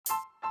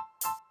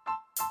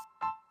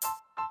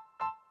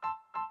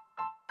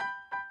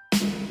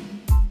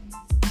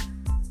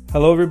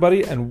Hello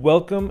everybody and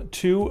welcome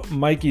to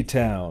Mikey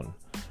Town.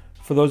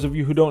 For those of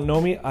you who don't know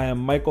me, I am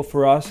Michael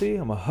Ferrasi.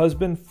 I'm a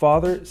husband,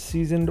 father,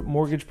 seasoned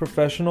mortgage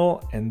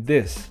professional, and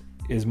this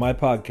is my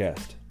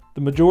podcast.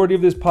 The majority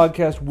of this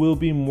podcast will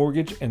be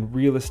mortgage and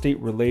real estate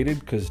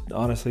related because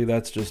honestly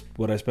that's just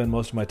what I spend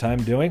most of my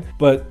time doing.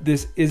 But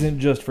this isn't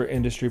just for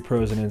industry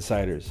pros and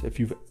insiders.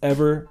 If you've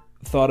ever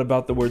thought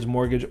about the words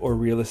mortgage or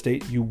real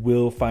estate, you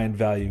will find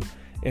value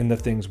in the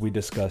things we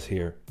discuss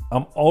here.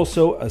 I'm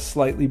also a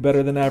slightly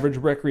better than average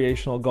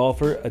recreational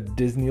golfer, a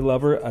Disney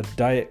lover, a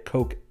Diet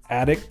Coke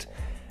addict,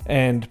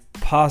 and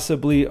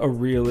possibly a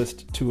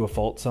realist to a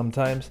fault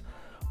sometimes.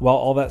 While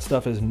all that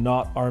stuff is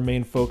not our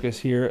main focus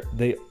here,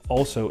 they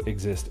also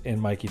exist in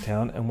Mikey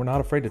Town, and we're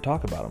not afraid to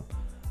talk about them.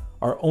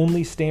 Our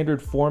only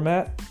standard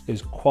format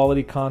is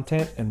quality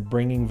content and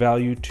bringing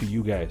value to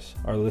you guys,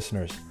 our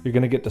listeners. You're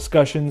going to get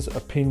discussions,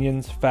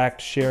 opinions,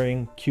 fact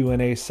sharing,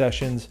 Q&A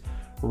sessions,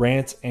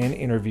 rants, and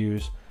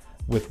interviews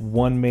with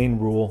one main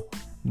rule: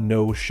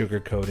 no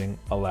sugarcoating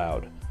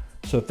allowed.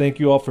 So thank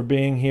you all for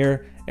being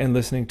here and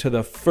listening to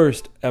the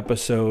first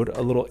episode,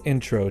 a little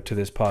intro to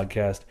this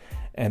podcast.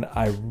 And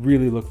I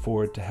really look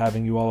forward to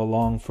having you all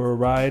along for a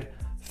ride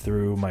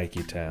through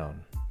Mikey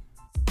Town.